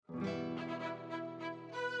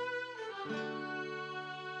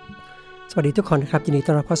สวัสดีทุกคนนะครับยินดีต้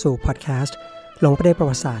อนรับเข้าสู่พอดแคสต์ลงประเด็นประ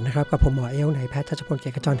วัติศาสตร์นะครับกับผมหมอเอลนายแพทย์ทัชพลเกีย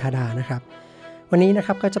รติขจรธาดานะครับวันนี้นะ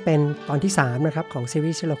ครับก็จะเป็นตอนที่3นะครับขอ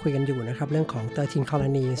งซีรีส์ที่เราคุยกันอยู่นะครับเรื่องของ13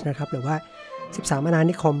 colonies นะครับหรือว่า13อาณา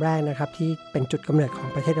นิคมแรกนะครับที่เป็นจุดกำเนิดของ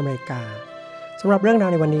ประเทศอเมริกาสำหรับเรื่องร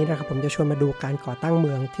าวในวันนี้นะครับผมจะชวนมาดูการก่อตั้งเ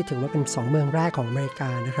มืองที่ถือว่าเป็น2เมืองแรกของอเมริกา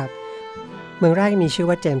นะครับเมืองแรกมีชื่อ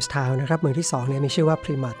ว่า Jamestown นะครับเมืองที่2เนี่ยมีชื่อว่า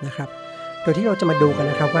Plymouth นะครับโดยที่เราจะมาดูกัน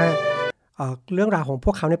นะครับว่าเรื่องราวของพ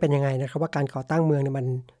วกเขาเนี่ยเป็นยังไงนะครับว่าการก่อตั้งเมืองเนี่ยมั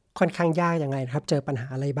นค่อนข้างยากยังไงนะครับเจอปัญห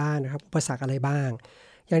าอะไรบ้างนะครับอุปสรรคอะไรบ้าง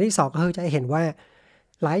อย่างที่2ก็คือจะเห็นว่า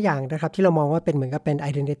หลายอย่างนะครับที่เรามองว่าเป็นเหมือนกับเป็น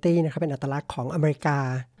identity นะครับเป็นอัตลักษณ์ของอเมริก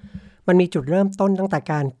ามันมีจุดเริ่มต้นตั้งแต่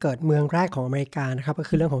การเกิดเมืองแรกของอเมริกานะครั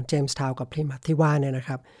บก็คือเรื่องของ Jamestown กับ Plymouth ที่ว่าเนี่ยน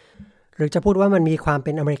ะครับหรือจะพูดว่ามันมีความ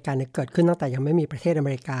เป็นอเมริกันเนี่ยเกิดขึ้นตั้งแต่ยังไม่มีประเทศอเ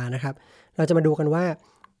มริกานะครับเราจะมาดูกันว่า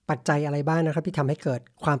ปัจจัยอะไรบ้างนะครับที่ทำให้เกิด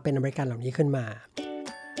ความเป็นอเมริกันเหล่านี้ขึ้นมา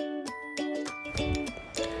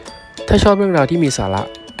ถ้าชอบเรื่องราวที่มีสาระ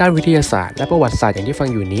ด้านวิทยาศาสตร์และประวัติศาสตร์อย่างที่ฟัง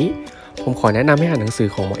อยู่นี้ผมขอแนะนำให้อ่านหนังสือ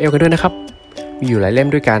ของหมอเอลกันด้วยนะครับมีอยู่หลายเล่ม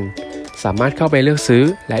ด้วยกันสามารถเข้าไปเลือกซื้อ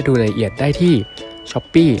และดูรายละเอียดได้ที่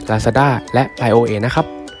Shopee Lazada และ LINE นะครับ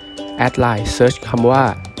แอดไลน์เซิร์ชคำว่า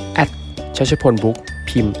ชัชพลบุ๊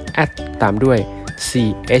กพิมพ์ตามด้วย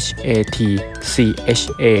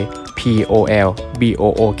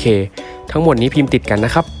CHATCHAPOLBOOK ทั้งหมดนี้พิมพ์ติดกันน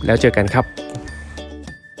ะครับแล้วเจอกันครั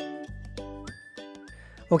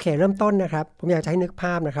บโอเคเริ่มต้นนะครับผมอยากจะให้นึกภ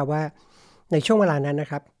าพนะครับว่าในช่วงเวลานั้นน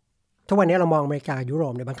ะครับทุกวันนี้เรามองอเมริกายุโ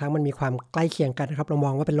รปเนี่ยบางครั้งมันมีความใกล้เคียงกันนะครับเราม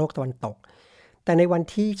องว่าเป็นโลกตะวันตกแต่ในวั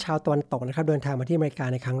นที่ชาวตะวันตกนะครับเดินทางมาที่อเมริก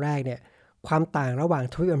าในครั้งแรกเนี่ยความต่างระหว่า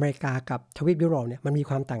งทวีปอเมริกากับทวีปยุโรปเนี่ยมันมี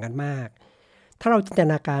ความต่างกันมากถ้าเราจินต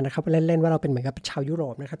นาการนะครับเล่นๆว่าเราเป็นเหมือนกับชาวยุ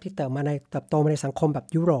โรปนะครับที่เติบโตมาในสังคมแบบ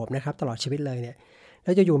ยุโรปนะครับตลอดชีวิตเลยเนี่ยแล้ว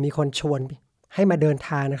จะอยู่มีคนชวนให้มาเดิน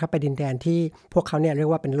ทางนะครับไปดินแดนที่พวกเขาเนี่ยเรียก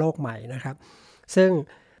ว่าเป็นโลกใหม่นะครับซึ่ง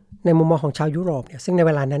ในมุมมองของชาวยุโรปเนี่ยซึ่งใน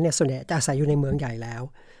เวลานั้นเนี่ยส่วนใหญ่จะอาศัยอยู่ในเมืองใหญ่แล้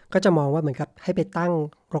วก็จะมองว่าเหมือนกับให้ไปตั้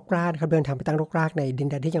งรกรากครับเดินทางไปตั้งรกรากในดิ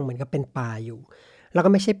นแดนที่ยังเหมือนกับเป็นป่าอยู่แล้วก็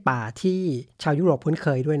ไม่ใช่ป่าที่ชาวยุโรปคุ้น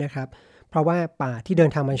เคยด้วยนะครับเพราะว่าป่าที่เดิ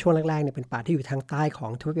นทางมาช่วงแรกๆเนี่ยเป็นป่าที่อยู่ทางใต้ข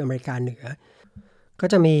องทวีปอเมริกาเหนือก็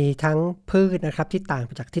จะมีทั้งพืชนะครับที่ต่าง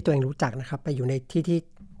ไปจากที่ตัวเองรู้จักนะครับไปอยู่ในที่ที่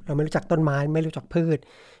เราไม่รู้จักต้นไม้ไม่รู้จักพืช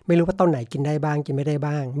ไม่รู้ว่าต้นไหนกินได้บ้างกินไม่ได้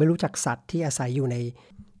บ้างไม่รู้จักสัตว์ที่อาศัยอยู่ใน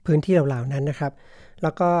พื้นที่เหล่านั้นนะครับ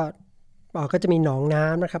แล้วก็จะมีหนองน้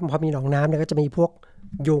ำนะครับพอมีหนองน้ำเนี่ยก็จะมีพวก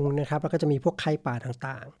ยุงนะครับแล้วก็จะมีพวกไข้ป่า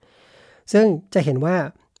ต่างๆซึ่งจะเห็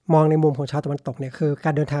นว่ามองในมุมของชาวตะวันตกเนี่ยคือก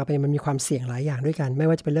ารเดินทางไปมันมีความเสี่ยงหลายอย่างด้วยกัน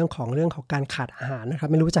ไม่ว่าจะเป็นเรื่องของการขาดอาหารนะครับ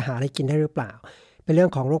ไม่รู้จะหาอะไรกินได้หรือเปล่าเป็นเรื่อ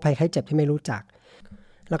งของโรคภัยไข้เจ็บที่ไม่รู้จั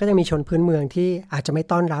กแล้วก็จะมีชนพื้นเมืองที่อาจจะ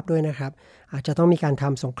ไม่ต้อนรับด้วยนะครับอาจจะต้องมีการ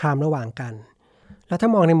ทำสงครามระหว่างกันแล้วถ้าม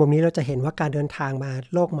องในมุมนี้เราจะเห็นว่าการเดินทางมา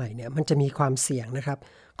โลกใหม่เนี่ยมันจะมีความเสี่ยงนะครั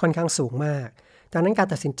บค่อนข้างสูงมากดังนั้นกา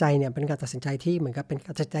รตัดสินใจเนี่ยเป็นการตัดสินใจที่เหมือนกับเป็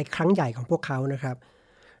นการตัดสินใจครั้งใหญ่ของพวกเขานะครับ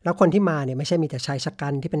แล้วคนที่มาเนี่ยไม่ใช่มีแต่ชายชะ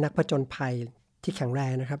กันที่เป็นนักผจญภัยที่แข็งแร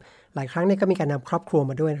งนะครับหลายครั้งเนี่ยก็มีการนำครอบครัว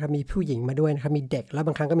มาด้วยนะครับมีผู้หญิงมาด้วยนะครับมีเด็กแล้วบ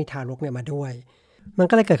างครั้งก็มีทารกเนี่ยมาด้วยมั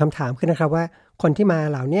นก็เลยเกิดคำถามขึ้นนะครับว่าคนที่ม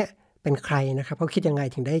าเหล่านี้เป็นใครนะครับเขาคิดยังไ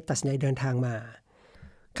งถึงได้ตัดสินใจเดินทางมา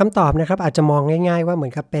คำตอบนะครับอาจจะมองง่ายๆว่าเหมือ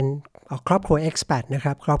นกับเป็นครอบครัว expat นะ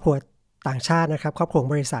ครับครอบครัวต่างชาตินะครับครอบครัว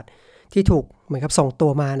บริษัทที่ถูกเหมือนกับส่งตั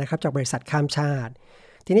วมานะครับจากบริษัทข้ามชาติ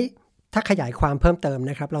ทีนี้ถ้าขยายความเพิ่มเติ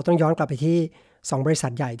มนะครับเราต้องย้อนกลับไปที่2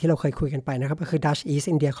บริษัทใหญ่ที่เราเคยคุยกันไปนะครับก็คือ Dutch East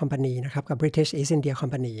India Company นะครับกับ British East India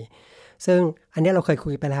Company ซึ่งอันนี้เราเคย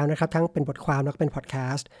คุยไปแล้วนะครับทั้งเป็นบทความแล้วก็เป็นพอดแค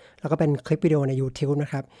สต์แล้วก็เป็นคลิปวิดีโอใน YouTube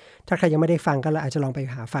นะครับถ้าใครยังไม่ได้ฟังก็อาจจะลองไป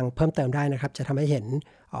หาฟังเพิ่มเติมได้นะครับจะทำให้เห็น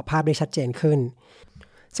ภาพได้ชัดเจนขึ้น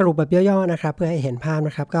สรุปแบบย่อๆนะครับเพื่อให้เห็นภาพ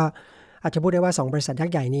นะครับก็อาจจะพูดได้ว่า2บริษัทยั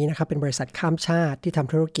กษ์ใหญ่นี้นะครับเป็นบริษัทข้ามชาติที่ท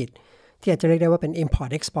ำธุรกิจที่อาจจะเรียกได้ว่าเป็น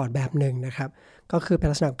import export แบบหนึ่งนะครับก็คือเป็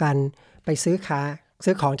นลักษณะการไปซื้อ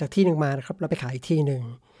ของจากที่หนึ่งมานะครับแล้วไปขายอีกที่ห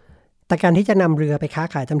นึ่งแต่การที่จะนำเรือไปค้า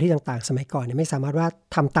ขายตามที่ต่างๆสมัยก่อนเนี่ยไม่สามารถว่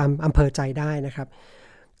าทำตามอำเภอใจได้นะครับ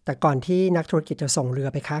แต่ก่อนที่นักธุรกิจจะส่ง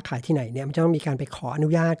เรือไปค้าขายที่ไหนเนี่ยมันจะต้องมีการไปขออนุ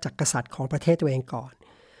ญาตจากกษัตริย์ของประเทศตัวเองก่อ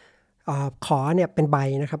นขอเนี่ยเป็นใบ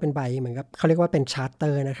นะครับเป็นใบเหมือนกับเขาเรียกว่าเป็นชาร์เต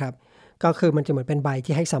อร์นะครับก็คือมันจะเหมือนเป็นใ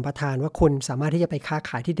บที่ให้สัมปทานว่าคุณสามารถที่จะไปค้า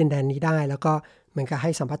ขายที่ดินแดนนี้ได้แล้วก็เหมือนกับใ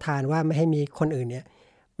ห้สัมปทานว่าไม่ให้มีคนอื่นเนี่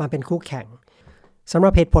ยมาเป็นคู่แข่งสำ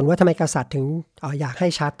หรับเหตุผลว่าทำไมกษัตริย์ถึงอยาก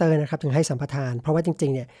ให้ชาร์เตอร์นะครับถึงให้สัมปทานเพราะว่าจริ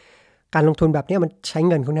งๆเนี่ยการลงทุนแบบนี้มัน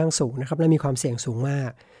ใช้เงินค่อนข้างสูงนะครับและมีความเสี่ยงสูง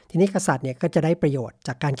มากทีนี้กษัตริย์เนี่ยก็จะได้ประโยชน์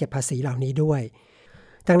จากการเก็บภาษีเหล่านี้ด้วย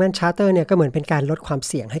ดังนั้นชาร์เตอร์เนี่ยก็เหมือนเป็นการลดความ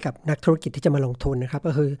เสี่ยงให้กับนักธุรกิจที่จะมาลงทุนนะครั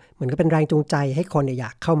บก็คือเหมือนกับเป็นแรงจูงใจให้คนอย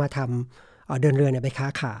ากเข้ามาทำเดินเรือเนี่ยไ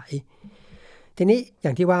ปค้าขายทีนี้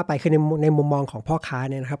อย่างที่ว่าไปคือในมุมมองของพ่อค้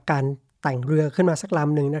าเนี่ยนะครับการแต่งเรือขึ้นมาสัก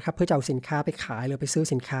ลำหนึ่งนะครับเพื่อจะเอาสินค้าไปขายหรือไปซื้อ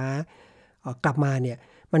สินค้ากลับมาเนี่ย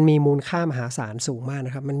มันมีมูลค่ามหาศาลสูงมากน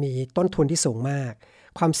ะครับมันมีต้นทุนที่สูงมา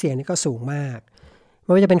กความเสี่ยงนี่ก็สูงมาก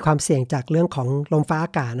ไม่ว่าจะเป็นความเสี่ยงจากเรื่องของลมฟ้าอ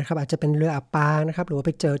ากาศนะครับอาจจะเป็นเรืออับปางนะครับหรือว่า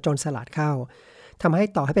ไปเจอโจรสลัดเข้าทำ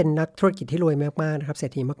ให้ต่อให้เป็นนักธุรกิจที่รวยมากๆนะครับเศ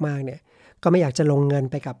รษฐีมากๆเนี่ยก็ไม่อยากจะลงเงิน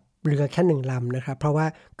ไปกับเรือแค่1 ลำนะครับเพรา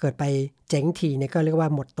ะว่าเกิดไปเจ๊งทีเนี่ยก็เรียกว่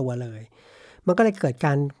าหมดตัวเลยมันก็เลยเกิด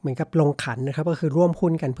การเหมือนกับลงขันนะครับก็คือร่วม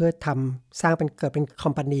หุ้นกันเพื่อสร้างเกิดเป็นค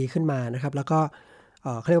อมพานีขึ้นมานะครับแล้วก็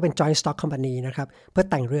เขาเรียกว่าเป็น joint stock company นะครับเพื่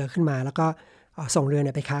อแต่งเรือขึ้นมาแล้วก็ส่งเรือ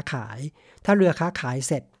เนี่ยไปค้าขายถ้าเรือค้าขาย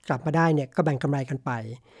เสร็จกลับมาได้เนี่ยก็แบ่งกำไรกัน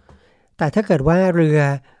ไปแต่ถ้าเกิดว่าเรื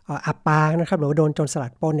ออับปางนะครับหรือว่าโดนโจร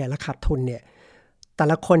สลัดปล้นเนี่ยแล้วขาดทุนเนี่ย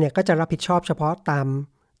แต่ละคนเนี่ยก็จะรับผิดชอบเฉพาะตา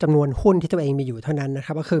มจำนวนหุ้นที่ตัวเองมีอยู่เท่านั้นนะค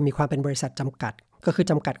รับก็คือมีความเป็นบริษัทจำกัดก็คือ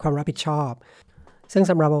จำกัดความรับผิดชอบซึ่ง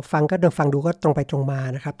สำหรับฟังดูก็ตรงไปตรงม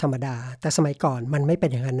านะครับธรรมดาแต่สมัยก่อนมันไม่เป็น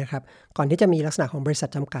อย่างนั้นนะครับก่อนที่จะมีลักษณะของบริษั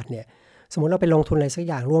ทจำกัดเนี่ยสมมุติเราไปลงทุนอะไรสัก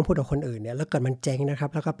อย่างร่วมหุ้นกับคนอื่นเนี่ยแล้วเกิดมันเจ๊งนะครับ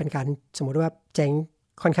แล้วก็เป็นการสมมุติว่าเจ๊ง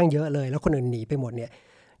ค่อนข้างเยอะเลยแล้วคนอื่นหนีไปหมดเนี่ย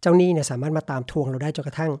เจ้าหนี้เนี่ยสามารถมาตามทวงเราได้จนก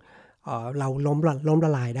ระทั่งเราล้มละ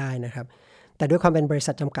ลายได้นะครับแต่ด้วยความเป็นบริ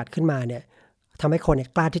ษัทจำกัดขึ้นมาเนี่ยทำให้คนเนี่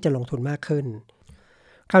ยกล้าที่จะลงทุนมากขึ้น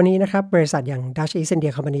คราวนี้นะครับบริษัทอย่าง Dutch East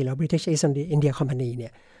India Company แล้ว British East India Company เนี่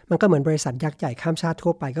ยมันก็เหมือนบริษัทยักษ์ใหญ่ข้ามชาติทั่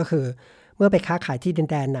วไปก็คือเมื่อไปค้าขายที่ดิ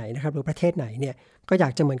นแดนไหนนะครับหรือประเทศไหนเนี่ยก็อยา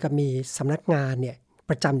กจะเหมือนกับมีสำนักงานเนี่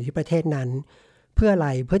ยประจำอยู่ที่ประเทศนั้นเพื่ออะ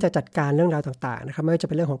ไรเพื่อจะจัดการเรื่องราวต่างๆนะครับไม่ว่าจะเ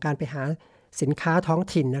ป็นเรื่องของการไปหาสินค้าท้อ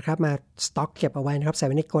งถิ่นนะครับมาสต็อกเก็บเอาไว้นะครับใส่ไ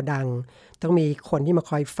ว้ในโกดังต้องมีคนที่มา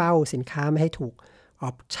คอยเฝ้าสินค้าไม่ให้ถูก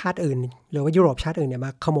ชาติอื่นหรือว่ายุโรปชาติอื่นเนี่ยม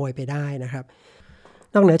าขโมยไปได้นะครับ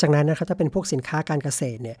นอกเหนือจากนั้นนะครับถ้าเป็นพวกสินค้าการเก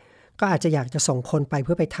ษตรเนี่ยก็อาจจะอยากจะส่งคนไป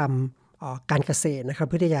เพื่อไปทำการเกษตรนะครั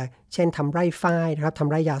บเพื่อที่จะเช่นทำไร่ฝ้ายนะครับทำ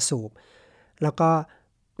ไร่ยาสูบแล้วก็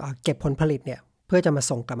เก็บผลผลิตเนี่ยเพื่อจะมา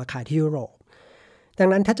ส่งกลับมาขายที่ยุโรปดั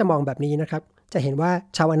งนั้นถ้าจะมองแบบนี้นะครับจะเห็นว่า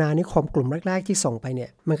ชาวอาณานิคมกลุ่มแรกๆที่ส่งไปเนี่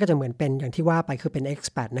ยมันก็จะเหมือนเป็นอย่างที่ว่าไปคือเป็น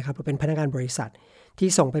expat นะครับหรือเป็นพนักงานบริษัทที่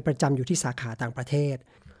ส่งไปประจำอยู่ที่สาขาต่างประเท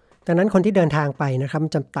ศดังนั้นคนที่เดินทางไปนะครับ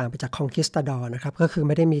จะต่างไปจากคอนคิสตาดอร์นะครับก็คือ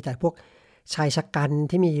ไม่ได้มีแต่พวกชายชะกัน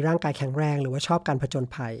ที่มีร่างกายแข็งแรงหรือว่าชอบการผจ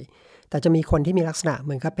ญภัยแต่จะมีคนที่มีลักษณะเห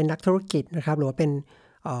มือนกับเป็นนักธุรกิจนะครับหรือว่าเป็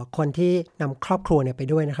นคนที่นำครอบครัวเนี่ยไ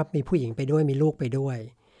ปด้วยนะครับมีผู้หญิงไปด้วยมีลูกไปด้ว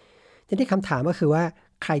ยทีนี้คำถามก็คือว่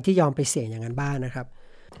าใครที่ยอมไปเสี่ยงอย่างนั้นบ้างนะครั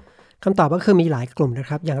บคำตอบก็คือมีหลายกลุ่มนะ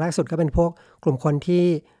ครับอย่างล่าสุดก็เป็นพวกกลุ่มคนที่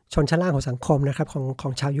ชนชั้นล่างของสังคมนะครับ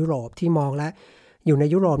ของชาวยุโรปที่มองและอยู่ใน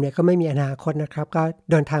ยุโรปเนี่ยก็ไม่มีอนาคตนะครับก็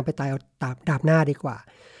เดินทางไปตายเอาดาบหน้าดีกว่า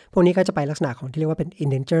พวกนี้ก็จะไปลักษณะของที่เรียกว่าเป็น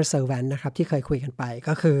indentured servant นะครับที่เคยคุยกันไป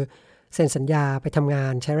ก็คือเซ็นสัญญาไปทำ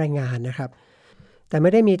งานใช้แรงงานนะครับแต่ไ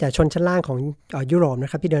ม่ได้มีแต่ชนชั้นล่างของยุโรป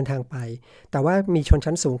นะครับที่เดินทางไปแต่ว่ามีชน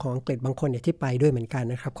ชั้นสูงของอังกฤษบางคนเนี่ยที่ไปด้วยเหมือนกัน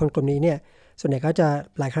นะครับคนกลุ่มนี้เนี่ยส่วนใหญ่ก็จ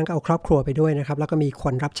ะหลายครั้งก็เอาครอบครัวไปด้วยนะครับแล้วก็มีค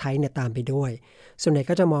นรับใช้เนี่ยตามไปด้วยส่วนใ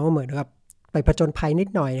หญ่ก็จะมองว่าเหมือนกับไปผจญภัยนิ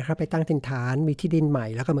ดหน่อยนะครับไปตั้งถิ่นฐานมีที่ดินใ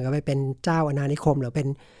หม่แล้วก็เหมือนกับไปเป็นเจ้าอาณานิคมหรือ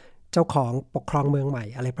เป็นเจ้าของปกครองเมืองใหม่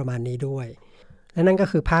อะไรประมาณนี้ด้วยและนั่นก็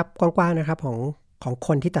คือภาพกว้างๆนะครับของค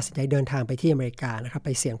นที่ตัดสินใจเดินทางไปที่อเมริกานะครับไ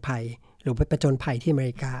ปเสี่ยงภัยหรือไปผจญภัยที่อเม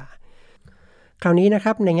ริกาคราวนี้นะค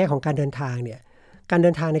รับในแง่ของการเดินทางเนี่ยการเ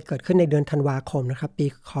ดินทางเนี่ยเกิดขึ้นในเดือนธันวาคมนะครั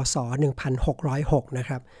บปีคศ1606นะ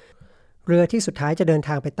ครับเรือที่สุดท้ายจะเดิน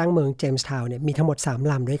ทางไปตั้งเมืองเจมส์ทาวน์เนี่ยมีทั้งหมด3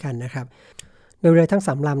 ลำด้วยกันนะครับโดยเรือทั้ง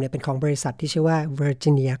3 ลำเนี่ยเป็นของบริษัทที่ชื่อว่า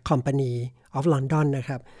Virginia Company of London นะ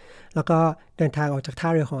ครับแล้วก็เดินทางออกจากท่า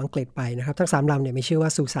เรือของอังกฤษไปนะครับทั้ง3 ลำเนี่ยมีชื่อว่า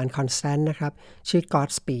Susan Constant นะครับชื่อ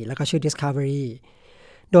Godspeed แล้วก็ชื่อ Discovery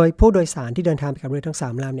โดยผู้โดยสารที่เดินทางไปกับเรือทั้ง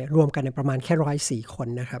3 ลำเนี่ยรวมกันในประมาณแค่104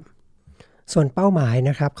 คนนะครับส่วนเป้าหมาย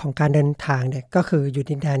นะครับของการเดินทางเนี่ยก็คืออ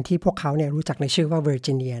ยู่ดินแดนที่พวกเขาเนี่ยรู้จักในชื่อว่าเว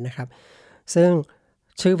อร์จิเนียนะครับซึ่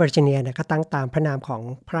งชื่อเวอร์จิเนียเนี่ยก็ตั้งตามพระนามขอ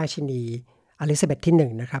งพระราชินีอลิซาเบธที่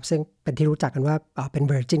1นะครับซึ่งเป็นที่รู้จักกันว่าเป็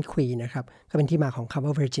นเวอร์จินควีนนะครับก็เป็นที่มาของค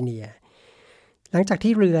ำว่าเวอร์จิเนียหลังจาก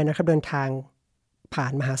ที่เรือนะครับเดินทางผ่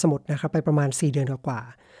านมหาสมุทรนะครับไปประมาณ4 เดือนกว่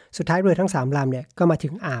าสุดท้ายเรือทั้ง3 ลำเนี่ยก็ม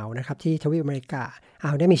าถึงอ่าวนะครับที่ทวีปอเมริกาอ่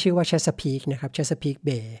าวได้มีชื่อว่าเชสพีคนะครับเชสพีค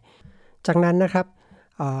เบย์จากนั้นนะครั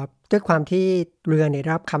บด้วยความที่เรือเนี่ยได้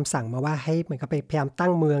รับคำสั่งมาว่าให้เหมือนกับไปพยายาม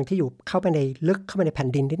ตั้งเมืองที่อยู่เข้าไปในลึกเข้าไปในแผ่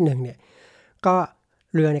นดินนิดนึงเนี่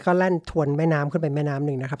ยก็เรือเนี่ยก็แล่นทวนแม่น้ำขึ้นไปแม่น้ำห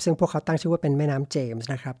นึ่งนะครับซึ่งพวกเขาตั้งชื่อว่าเป็นแม่น้ำเจมส์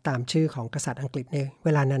นะครับตามชื่อของกษัตริย์อังกฤษใน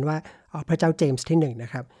เวลานั้นว่าพระเจ้าเจมส์ที่1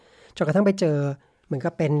นะครับจนกระทั่งไปเจอเหมือน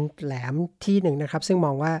กับเป็นแหลมที่1นะครับซึ่ง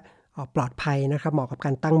มองว่าปลอดภัยนะครับเหมาะกับก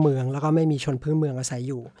ารตั้งเมืองแล้วก็ไม่มีชนพื้นเมืองอาศัย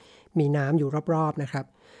อยู่มีน้ำอยู่รอบๆนะครั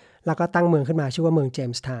บแล้วก็ตั้งเมืองขึ้นมาชื่อว่าเมืองเจ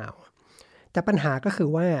มส์ทาวน์แต่ปัญหาก็คื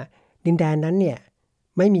อว่าดินแดนนั้นเนี่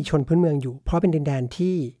ยไม่มีชนพื้นเมืองอยู่เพราะเป็นดินแดน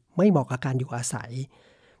ที่ไม่เหมาะกับการอยู่อาศัย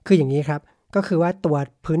คืออย่างนี้ครับก็คือว่าตัว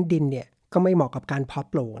พื้นดินเนี่ยก็ไม่เหมาะกับการเพ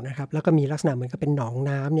าะปลูกนะครับแล้วก็มีลักษณะเหมือนกับเป็นหนอ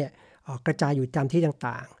งน้ำเนี่ยกระจายอยู่ตาม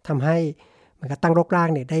ที่ต่างๆทำให้ มันก็ตั้งรกราก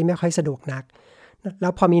เนี่ยได้ไม่ค่อยสะดวกนักแล้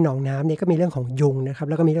วพอมีหนองน้ำเนี่ยก็มีเรื่องของยุงนะครับ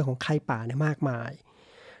แล้วก็มีเรื่องของไข้ป่าเนี่ยมากมาย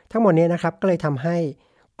ทั้งหมดนี้นะครับก็เลยทำให้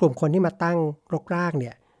กลุ่มคนที่มาตั้งรกรากเ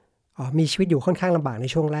นี่ยมีชีวิตอยู่ค่อนข้างลำบากใน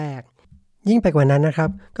ช่วงแรกยิ่งไปกว่านั้นนะครับ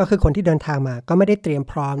ก็คือคนที่เดินทางมาก็ไม่ได้เตรียม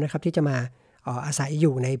พร้อมนะครับที่จะมาอาศัยอ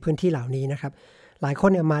ยู่ในพื้นที่เหล่านี้นะครับหลายคน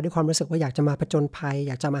เนี่ยมาด้วยความรู้สึกว่าอยากจะมาผจญภัยอ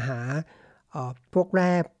ยากจะมาหาพวกแ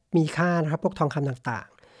ร่มีค่านะครับพวกทองคำต่าง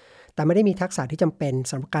ๆแต่ไม่ได้มีทักษะที่จำเป็น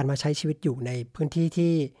สำหรับการมาใช้ชีวิตอยู่ในพื้นที่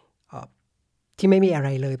ที่ไม่มีอะไร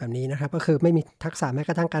เลยแบบนี้นะครับก็คือไม่มีทักษะแม้ก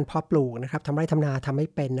ระทั่งการเพาะปลูกนะครับทำไร่ทำนาทำไม่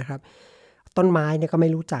เป็นนะครับต้นไม้เนี่ยก็ไม่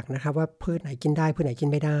รู้จักนะครับว่าพืชไหนกินได้พืชไหนกิน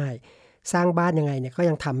ไม่ได้สร้างบ้านยังไงเนี่ยก็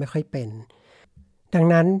ยังทำไม่ค่อยเป็นดัง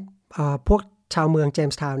นั้นพวกชาวเมืองเจม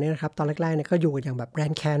ส์ทาวน์เนี่ยนะครับตอนแรกๆเนี่ยก็อยู่กันอย่างแบบแร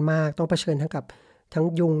นแคนมากต้องเผชิญทั้ง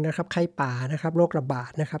ยุงนะครับไข้ป่านะครับโรคระบา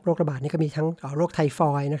ดนะครับโรคระบาดนี่ก็มีทั้งโรคไทฟ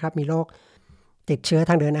อยด์นะครับมีโรคติดเชื้อ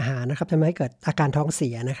ทางเดินอาหารนะครับทำให้เกิดอาการท้องเสี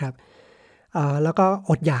ยนะครับแล้วก็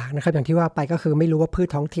อดอยากนะครับอย่างที่ว่าไปก็คือไม่รู้ว่าพืช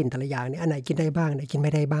ท้องถิ่นแต่ละอย่างเนี่ยอันไหนกินได้บ้างไหนกินไ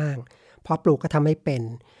ม่ได้บ้างเพราะปลูกก็ทำไม่เป็น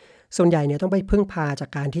ส่วนใหญ่เนี่ยต้องไปพึ่งพาจาก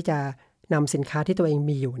การที่จะนำสินค้าที่ตัวเอง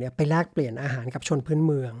มีอยู่เนี่ยไปแลกเปลี่ยนอาหารกับชนพื้น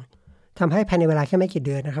เมืองทำให้ภายในเวลาแค่ไม่กี่เ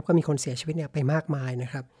ดือนนะครับก็มีคนเสียชีวิตเนี่ยไปมากมายน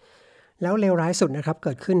ะครับแล้วเลวร้ายสุดนะครับเ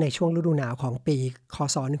กิดขึ้นในช่วงฤดูหนาวของปีค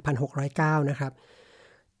ศ1609นะครับ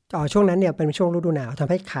ช่วงนั้นเนี่ยเป็นช่วงฤดูหนาวทำ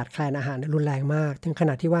ให้ขาดแคลนอาหารรุนแรงมากถึงขน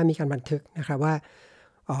าดที่ว่ามีการบันทึกนะครับว่า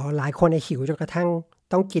หลายคนหิวจนกระทั่ง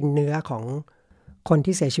ต้องกินเนื้อของคน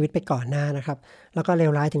ที่เสียชีวิตไปก่อนหน้านะครับแล้วก็เล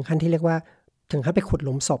วร้ายถึงขั้นที่เรียกว่าถึงขั้นไปขุดห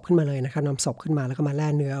ลุมศพขึ้นมาเลยนะครับนำศพขึ้นมาแล้วก็มาแล่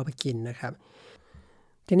เนื้อเอาไปกินนะครับ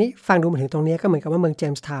ทีนี้ฟังดูมาถึงตรงนี้ก็เหมือนกับว่าเมืองเจ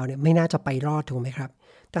มส์ทาวน์เนี่ยไม่น่าจะไปรอดถูกไหมครับ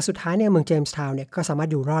แต่สุดท้ายเนี่ยเมืองเจมส์ทาวน์เนี่ยก็สามารถ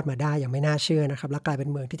อยู่รอดมาได้อย่างไม่น่าเชื่อนะครับและกลายเป็น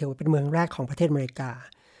เมืองที่ถือว่าเป็นเมืองแรกของประเทศอเมริกา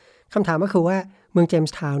คำถามก็คือว่าเมืองเจม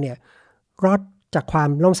ส์ทาวน์เนี่ยรอดจากความ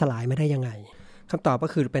ล่มสลายมาได้ยังไงคำตอบก็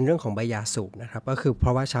คือเป็นเรื่องของใบยาสูบนะครับก็คือเพร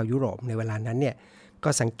าะว่าชาวยุโรปในเวลานั้นเนี่ยก็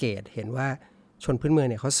สังเกตเห็นว่าชนพื้นเมือง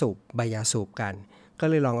เนี่ยเขาสูบใบยาสูบกันก็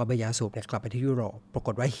เลยลองเอาใบยาสูบเนี่ยกลับไปที่ยุโรปปราก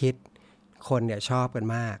ฏว่าฮิตคนเนี่ยชอบกัน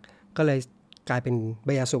มากก็เลยกลายเป็นใบ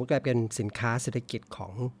ยาสูบก็กลายเป็นสินค้าเศรษฐกิจขอ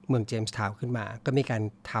งเมืองเจมส์ทาวน์ขึ้นมาก็มี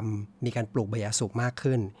การปลูกใบยาสูบมาก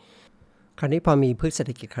ขึ้นคราวนี้พอมีพืชเศรษ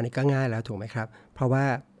ฐกิจคราวนี้ก็ง่ายแล้วถูกไหมครับเพราะว่า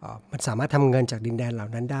มันสามารถทำเงินจากดินแดนเหล่า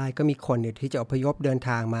นั้นได้ก็มีคนเนี่ยที่จะอพยพเดิน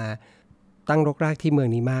ทางมาตั้งรกรากที่เมือง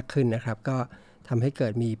นี้มากขึ้นนะครับก็ทำให้เกิ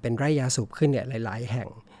ดมีเป็นไร่ยาสูบขึ้นเนี่ยหลายๆแห่ง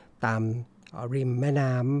ตามริมแม่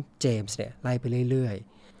น้ำเจมส์เนี่ยไล่ไปเรื่อย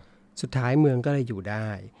ๆสุดท้ายเมืองก็เลยอยู่ได้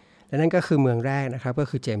และนั่นก็คือเมืองแรกนะครับก็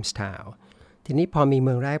คือเจมส์ทาวน์ทีนี้พอมีเ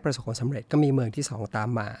มืองแรกประสบความสำเร็จก็มีเมืองที่2ตาม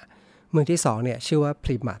มาเมืองที่2เนี่ยชื่อว่าพ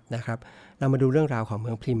ลีมัธนะครับเรามาดูเรื่องราวของเมื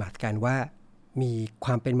องพลีมัธกันว่ามีค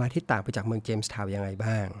วามเป็นมาที่ต่างไปจากเมืองเจมส์ทาวน์ยังไง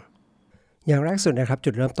บ้างอย่างแรกสุดนะครับ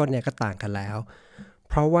จุดเริ่มต้นเนี่ยก็ต่างกันแล้ว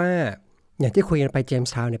เพราะว่าอย่างที่คุยกันไปเจม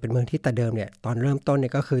ส์ทาวน์เนี่ยเป็นเมืองที่แต่เดิมเนี่ยตอนเริ่มต้นเนี่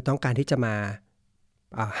ยก็คือต้องการที่จะมา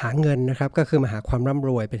หาเงินนะครับก็คือมาหาความร่ำ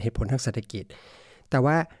รวยเป็นเหตุผลทางเศรษฐกิจแต่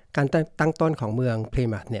ว่าการตั้งต้นของเมืองพลี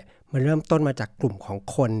มัธเนี่ยมันเริ่มต้นมาจากกลุ่มของ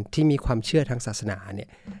คนที่มีความเชื่อทางศาสนาเนี่ย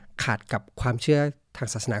ขาดกับความเชื่อทาง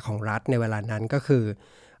ศาสนาของรัฐในเวลานั้นก็คือ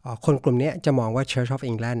คนกลุ่มนี้จะมองว่า Church of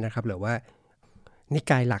England นะครับหรือว่านิ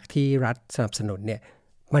กายหลักที่รัฐสนับสนุนเนี่ย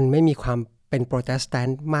มันไม่มีความเป็นโปรเตสแตน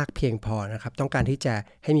ต์มากเพียงพอนะครับต้องการที่จะ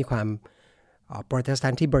ให้มีความโปรเตสแต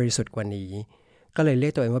นต์ที่บริสุทธิ์กว่านี้ก็เลยเรีย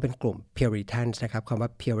กตัวเองว่าเป็นกลุ่ม Puritans นะครับคำว่า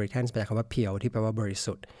Puritans มาจากคำว่า pure ที่แปลว่าบริ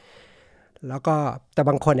สุทธิ์แล้วก็แต่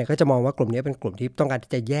บางคนเนี่ยก็จะมองว่ากลุ่มนี้เป็นกลุ่มที่ต้องการ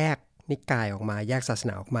ที่จะแยกนิกายออกมาแยกศาสน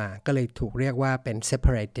าออกมาก็เลยถูกเรียกว่าเป็น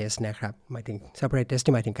separatist นะครับหมายถึง separatist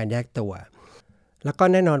ที่หมายถึงการแยกตัวแล้วก็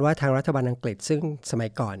แน่นอนว่าทางรัฐบาลอังกฤษซึ่งสมัย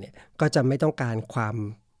ก่อนเนี่ยก็จะไม่ต้องการความ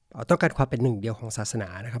เป็นหนึ่งเดียวของศาสนา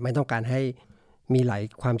นะครับไม่ต้องการให้มีหลาย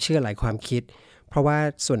ความเชื่อหลายความคิดเพราะว่า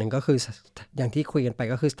ส่วนหนึ่งก็คืออย่างที่คุยกันไป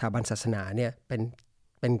ก็คือสถาบันศาสนาเนี่ยเ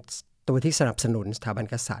ป็นตัวที่สนับสนุนสถาบัน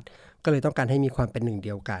กษัตริย์ก็เลยต้องการให้มีความเป็นหนึ่งเ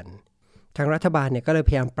ดียวกันทางรัฐบาลเนี่ยก็เลยพ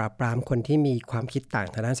ยายามปราบปรามคนที่มีความคิดต่าง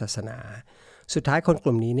ทางด้านศาสนาสุดท้ายคนก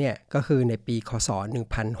ลุ่มนี้เนี่ยก็คือในปีคศ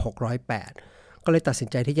1608ก็เลยตัดสิน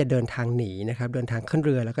ใจที่จะเดินทางหนีนะครับเดินทางขึ้นเ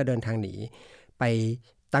รือแล้วก็เดินทางหนีไป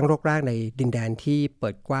ตั้งรกรากในดินแดนที่เปิ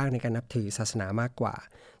ดกว้างในการนับถือศาสนามากกว่า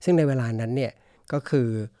ซึ่งในเวลานั้นเนี่ยก็คือ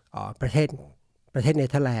ประเทศเน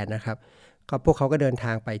เธอร์แลนด์นะครับก็พวกเขาก็เดินท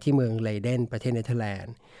างไปที่เมืองเลเดนประเทศเนเธอร์แลน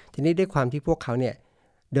ด์ทีนี้ด้วยความที่พวกเขาเนี่ย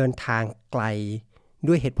เดินทางไกล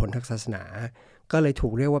ด้วยเหตุผลทางศาสนาก็เลยถู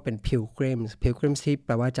กเรียกว่าเป็น pilgrims ที่แป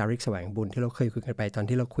ลว่าจาริกแสวงบุญที่เราเคยคุยกันไปตอน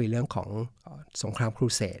ที่เราคุยเรื่องของสงครามครู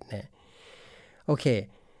เสดนะโอเค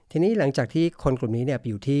ทีนี้หลังจากที่คนกลุ่มนี้เนี่ยไป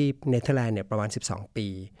อยู่ที่เนเธอร์แลนด์เนี่ยประมาณ12ปี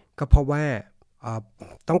ก็เพราะว่า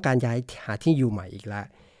ต้องการย้ายหาที่อยู่ใหม่อีกแล้ว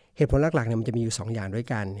เหตุผลหลักๆเนี่ยมันจะมีอยู่2อย่างด้วย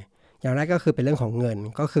กัน อย่างแรกก็คือเป็นเรื่องของเงิน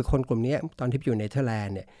ก็คือคนกลุ่มนี้ตอนที่อยู่เนเธอร์แลน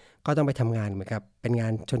ด์เนี่ยก็ต้องไปทำงานเหมือนกับเป็นงา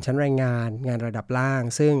นชนชั้นแรงงานงานระดับล่าง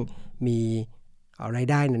ซึ่งมีราย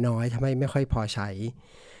ได้น้อยทำให้ไม่ค่อยพอใช้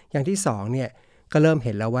อย่างที่2เนี่ยก็เริ่มเ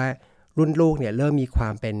ห็นแล้วว่ารุ่นลูกเนี่ยเริ่มมีควา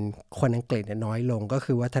มเป็นคนอังกฤษน้อยลงก็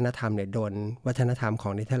คือวัฒนธรรมเนี่ยโดนวัฒนธรรมขอ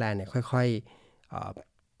งเนเธอร์แลนด์เนี่ยค่อย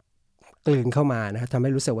ๆกลืนเข้ามานะครับทำใ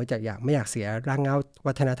ห้รู้สึกว่าไม่อยากเสียรากเหง้า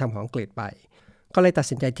วัฒนธรรมของอังกฤษไปก็เลยตัด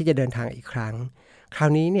สินใจที่จะเดินทางอีกครั้งครา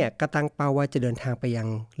วนี้เนี่ยก็ตั้งเป้าว่าจะเดินทางไปยัง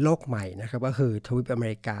โลกใหม่นะครับก็คือทวีปอเม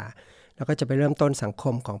ริกาแล้วก็จะไปเริ่มต้นสังค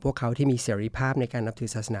มของพวกเขาที่มีเสรีภาพในการนับถือ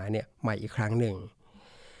ศาสนาเนี่ยใหม่อีกครั้งหนึ่ง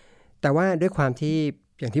แต่ว่าด้วยความที่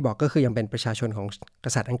อย่างที่บอกก็คือยังเป็นประชาชนของก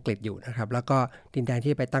ษัตริย์อังกฤษอยู่นะครับแล้วก็ดินแดน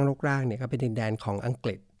ที่ไปตั้งรกรากเนี่ยก็เป็นดินแดนของอังก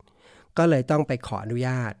ฤษก็เลยต้องไปขออนุญ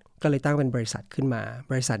าตก็เลยตั้งเป็นบริษัทขึ้นมา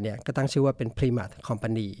บริษัทเนี่ยก็ตั้งชื่อว่าเป็น Plymouth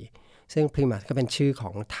Company ซึ่ง Plymouth ก็เป็นชื่อขอ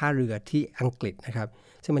งท่าเรือที่อังกฤษนะครับ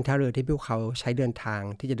ซึ่งเป็นท่าเรือที่พวกเขาใช้เดินทาง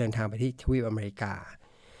ที่จะเดินทางไปที่ทวีปอเมริกา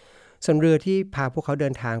ส่วนเรือที่พาพวกเขาเดิ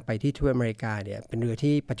นทางไปที่ทวีปอเมริกาเนี่ยเป็นเรือ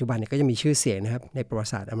ที่ปัจจุบันเนี่ยก็จะมีชื่อเสียงนะครับในประวั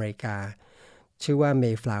ติศาสตร์อเมริกาชื่อว่า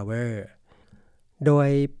Mayflower โดย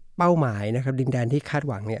เป้าหมายนะครับดินแดนที่คาด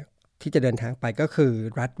หวังเนี่ยที่จะเดินทางไปก็คือ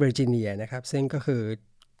รัฐเวอร์จิเนียนะครับซึ่งก็คือ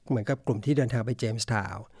เหมือนกับกลุ่มที่เดินทางไปเจมส์ทา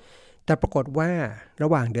วน์แต่ปรากฏว่าระ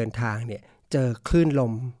หว่างเดินทางเนี่ยเจอคลื่นล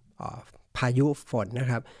มพายุฝนนะ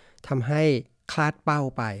ครับทำให้คลาดเป้า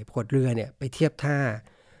ไปปรากฏเรือเนี่ยไปเทียบท่า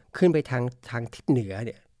ขึ้นไปทางทิศเหนือเ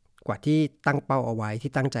นี่ยกว่าที่ตั้งเป้าเอาไว้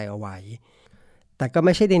ที่ตั้งใจเอาไว้แต่ก็ไ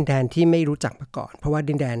ม่ใช่ดินแดนที่ไม่รู้จักมาก่อนเพราะว่า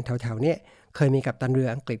ดินแดนแถวๆเนี่ยเคยมีกัปตันเรือ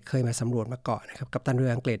อังกฤษเคยมาสำรวจมาก่อนนะครับกัปตันเรื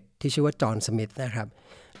ออังกฤษที่ชื่อว่าจอห์นสมิธนะครับ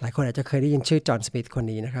หลายคนอาจจะเคยได้ยินชื่อจอห์นสมิธคน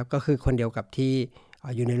นี้นะครับก็คือคนเดียวกับที่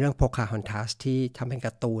อยู่ในเรื่องโพคาฮอนทัสที่ทำเป็นก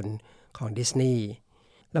าร์ตูนของดิสนีย์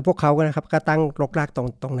แล้วพวกเขาก็นะครับก็ตั้งรกราก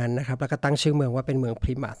ตรงนั้นนะครับแล้วก็ตั้งชื่อเมืองว่าเป็นเมืองพ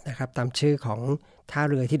ลิมัธนะครับตามชื่อของท่า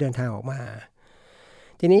เรือที่เดินทางออกมา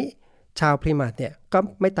ทีนี้ชาวพลิมัธเนี่ยก็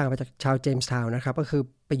ไม่ต่างไปจากชาวเจมส์ทาวน์นะครับก็คือ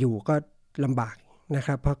ไปอยู่ก็ลำบากนะค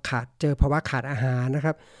รับเพราะเจอภาวะขาดอาหารนะค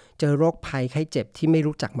รับเจอโรคภัยไข้เจ็บที่ไม่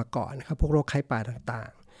รู้จักมาก่อนนะครับพวกโรคไข้ป่าต่า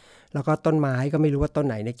งๆแล้วก็ต้นไม้ก็ไม่รู้ว่าต้น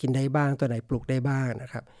ไหนเนี่ยกินได้บ้างต้นไหนปลูกได้บ้างนะ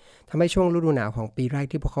ครับทำให้ช่วงฤดูหนาวของปีแรก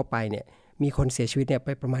ที่พวกเขาไปเนี่ยมีคนเสียชีวิตเนี่ยไป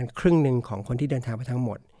ประมาณครึ่งหนึ่งของคนที่เดินทางไปทั้งห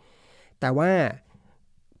มดแต่ว่า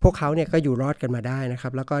พวกเขาเนี่ยก็อยู่รอดกันมาได้นะครั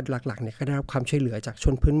บแล้วก็หลักๆเนี่ยก็ได้รับความช่วยเหลือจากช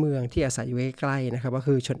นพื้นเมืองที่อาศัยอยู่ใกล้ๆนะครับก็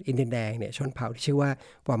คือชนอินเดียนแดงเนี่ยชนเผ่าที่ชื่อว่า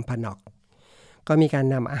วอมพานอกก็มีการ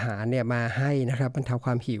นำอาหารเนี่ยมาให้นะครับบรรเทาค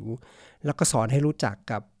วามหิวแล้วก็สอนให้รู้จัก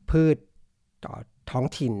กับพืชท้อง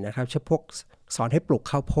ถิ่นนะครับเช่นพวกสอนให้ปลูก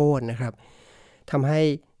ข้าวโพดนะครับทำให้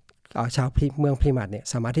ชาวเมืองพลิมัธเนี่ย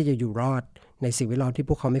สามารถที่จะอยู่รอดในสิ่งแวดล้อมที่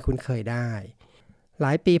พวกเขาไม่คุ้นเคยได้หล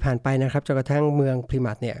ายปีผ่านไปนะครับจนกระทั่งเมืองพลิ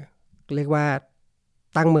มัธเนี่ยเรียกว่า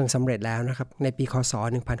ตั้งเมืองสำเร็จแล้วนะครับในปีคศ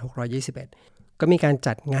1621ก็มีการ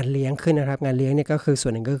จัดงานเลี้ยงขึ้นนะครับงานเลี้ยงเนี่ยก็คือส่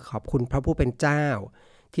วนหนึ่งก็คือขอบคุณพระผู้เป็นเจ้า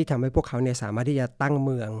ที่ทำให้พวกเขาเนี่ยสามารถที่จะตั้งเ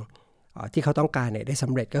มืองที่เขาต้องการเนี่ยได้ส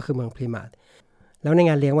ำเร็จก็คือเมืองพลิมัธแล้วใน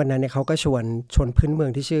งานเลี้ยงวันนั้นเนี่ยเขาก็ชวนชนพื้นเมือ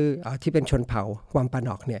งที่ชื่อที่เป็นชนเผ่าวอมปาน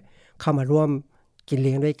อกเนี่ยเข้ามาร่วมกินเ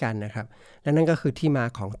ลี้ยงด้วยกันนะครับและนั่นก็คือที่มา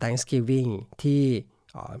ของ Thanksgiving ที่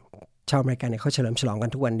ชาวอเมริกันเนี่ยเขาเฉลิมฉลองกัน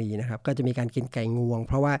ทุกวันนี้นะครับก็จะมีการกินไก่งวงเ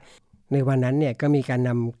พราะว่าในวันนั้นเนี่ยก็มีการน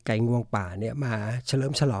ำไก่งวงป่าเนี่ยมาเฉลิ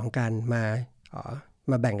มฉลองกันม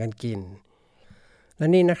าแบ่งกันกินและ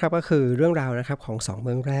นี่นะครับก็คือเรื่องราวนะครับของ2เ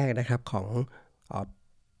มืองแรกนะครับของ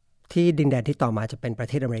ที่ดินแดนที่ต่อมาจะเป็นประ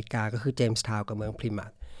เทศอเมริกาก็คือเจมส์ทาวน์กับเมืองพลิมั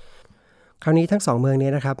ธคราวนี้ทั้ง2เมืองนี้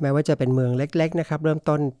นะครับแม้ว่าจะเป็นเมืองเล็กๆนะครับเริ่ม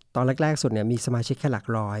ต้นตอนแรกๆสุดเนี่ยมีสมาชิกแค่หลัก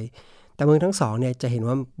ร้อยแต่เมืองทั้ง2เนี่ยจะเห็น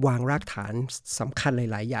ว่าวางรากฐานสำคัญห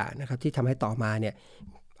ลายๆอย่างนะครับที่ทำให้ต่อมาเนี่ย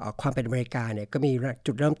ความเป็นอเมริกาเนี่ยก็มี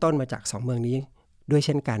จุดเริ่มต้นมาจาก2เมืองนี้ด้วยเ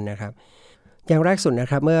ช่นกันนะครับอย่างแรกสุดนะ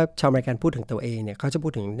ครับเมื่อชาวอเมริกันพูดถึงตัวเองเนี่ยเขาจะพู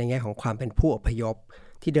ดถึงในแง่ของความเป็นผู้อพยพ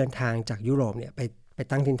ที่เดินทางจากยุโรปเนี่ยไป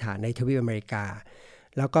ตั้งถิ่นฐานในทวีปอเมริกา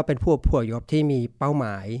แล้วก็เป็นผู้อพยพที่มีเป้าหม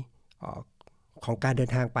ายของการเดิน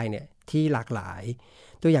ทางไปเนี่ยที่หลากหลาย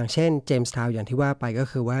ตัวอย่างเช่นเจมส์ทาวน์อย่างที่ว่าไปก็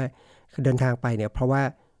คือว่าเดินทางไปเนี่ยเพราะว่า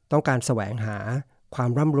ต้องการแสวงหาความ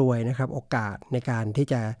ร่ำรวยนะครับโอกาสในการที่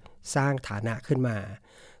จะสร้างฐานะขึ้นมา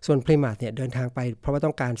ส่วนพลิมัธเนี่ยเดินทางไปเพราะว่าต้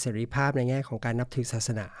องการเสรีภาพในแง่ของการนับถือศาส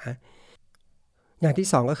นาอย่างที่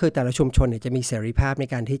2ก็คือแต่ละชุมชนเนี่ยจะมีเสรีภาพใน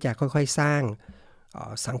การที่จะค่อยๆสร้าง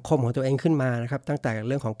สังคมของตัวเองขึ้นมานะครับตั้งแต่เ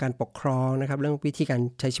รื่องของการปกครองนะครับเรื่องวิธีการ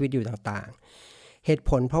ใช้ชีวิตอยู่ต่างๆเหตุ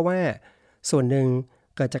ผลเพราะว่าส่วนหนึ่ง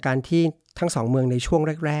เกิดจากการที่ทั้ง2เมืองในช่วง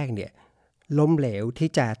แรกๆเนี่ยล้มเหลวที่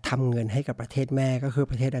จะทำเงินให้กับประเทศแม่ก็คือ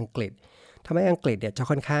ประเทศอังกฤษทำให้อังกฤษเนี่ยจะ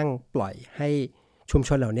ค่อนข้างปล่อยให้ชุมช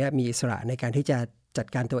นเหล่านี้มีอิสระในการที่จะจัด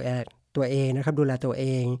การตัวเองนะครับดูแลตัวเอ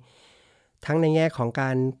งทั้งในแง่ของกา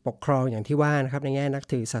รปกครองอย่างที่ว่านะครับในแง่นับ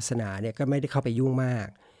ถือศาสนาเนี่ยก็ไม่ได้เข้าไปยุ่งมาก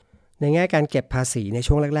ในแง่การเก็บภาษีใน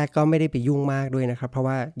ช่วงแรกๆก็ไม่ได้ไปยุ่งมากด้วยนะครับเพราะ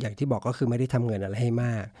ว่าอย่างที่บอกก็คือไม่ได้ทำเงินอะไรให้ม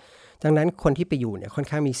ากดังนั้นคนที่ไปอยู่เนี่ยค่อน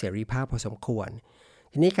ข้างมีเสรีภาพพอสมควร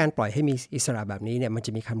ทีนี้การปล่อยให้มีอิสระแบบนี้เนี่ยมันจ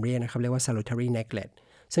ะมีคำเรียกนะครับเรียกว่า salutary neglect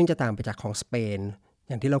ซึ่งจะต่างไปจากของสเปนอ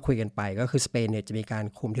ย่างที่เราคุยกันไปก็คือสเปนเนี่ยจะมีการ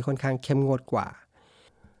คุมที่ค่อนข้างเข้มงวดกว่า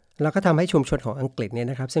แล้วก็ทำให้ชุมชนของอังกฤษเนี่ย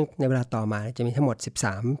นะครับซึ่งในเวลาต่อมาจะมีทั้งหมด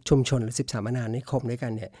13ชุมชนหรือ13อาณานิคมด้วยกั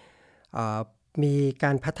นเนี่ยมีก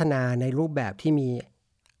ารพัฒนาในรูปแบบที่มี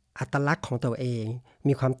อัตลักษณ์ของตัวเอง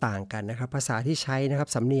มีความต่างกันนะครับภาษาที่ใช้นะครับ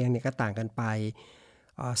สำเนียงเนี่ยก็ต่างกันไป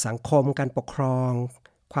สังคมการปกครอง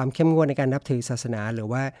ความเข้มงวดในการนับถือศาสนาหรือ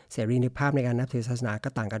ว่าเสรีภาพในการนับถือศาสนาก็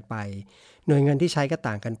ต่างกันไปหน่วยเงินที่ใช้ก็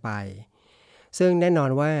ต่างกันไปซึ่งแน่นอน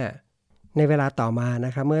ว่าในเวลาต่อมาน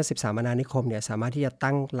ะครับเมื่อ13อาณานิคมเนี่ยสามารถที่จะ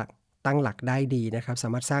ตั้งหลักได้ดีนะครับสา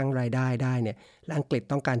มารถสร้างรายได้ได้เนี่ยและอังกฤษ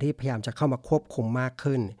ต้องการที่พยายามจะเข้ามาควบคุมมาก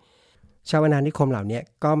ขึ้นชาวอาณานิคมเหล่านี้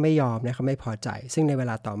ก็ไม่ยอมนะครับไม่พอใจซึ่งในเว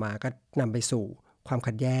ลาต่อมาก็นำไปสู่ความ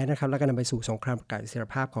ขัดแย้งนะครับแล้วก็นำไปสู่สงครามประกาศอิสร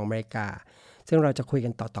ภาพของอเมริกาซึ่งเราจะคุยกั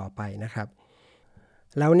นต่อไปนะครับ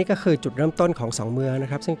แล้วนี่ก็คือจุดเริ่มต้นของ2เมืองน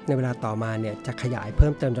ะครับซึ่งในเวลาต่อมาเนี่ยจะขยายเพิ่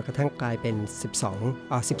มเติมจนกระทั่งกลายเป็น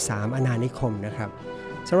13อาณานิคมนะครับ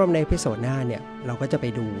สำหรับในเอพิโซดหน้าเนี่ยเราก็จะไป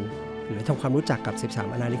ดูหรือทำความรู้จักกับ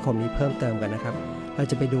13อาณานิคมนี้เพิ่มเติมกันนะครับเรา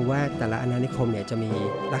จะไปดูว่าแต่ละอาณานิคมเนี่ยจะมี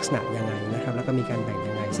ลักษณะยังไงนะครับแล้วก็มีการแบ่ง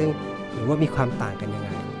ยังไงซึ่งหรือว่ามีความต่างกันยังไง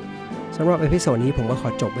สำหรับเอพิโซดนี้ผมก็ขอ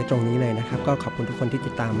จบไว้ตรงนี้เลยนะครับก็ขอบคุณทุกคนที่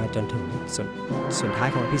ติดตามมาจนถึงส่วนท้าย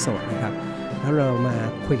ของเอพิโซดนะครับแล้วเรามา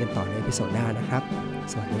คุยกันต่อในเอพิโซดหน้านะครับ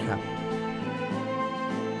สวัสดีครับ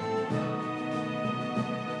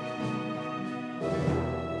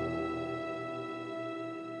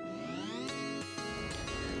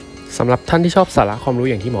สำหรับท่านที่ชอบสาระความรู้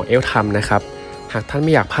อย่างที่หมอเอลทำนะครับหากท่านไ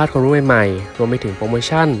ม่อยากพลาดความรู้ใหม่ๆรวมไปถึงโปรโม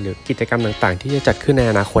ชั่นหรือกิจกรรมต่างๆที่จะจัดขึ้นใน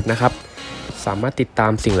อนาคตนะครับสามารถติดตา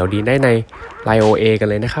มสิ่งเหล่านี้ได้ใน Line OA กัน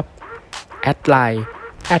เลยนะครับ@line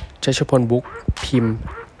 @chachapolbook พิมพ์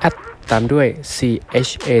ตามด้วย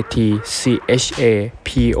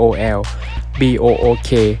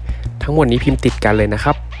CHATCHAPOLBOOK ทั้งหมดนี้พิมพ์ติดกันเลยนะค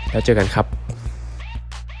รับแล้วเจอกันครับ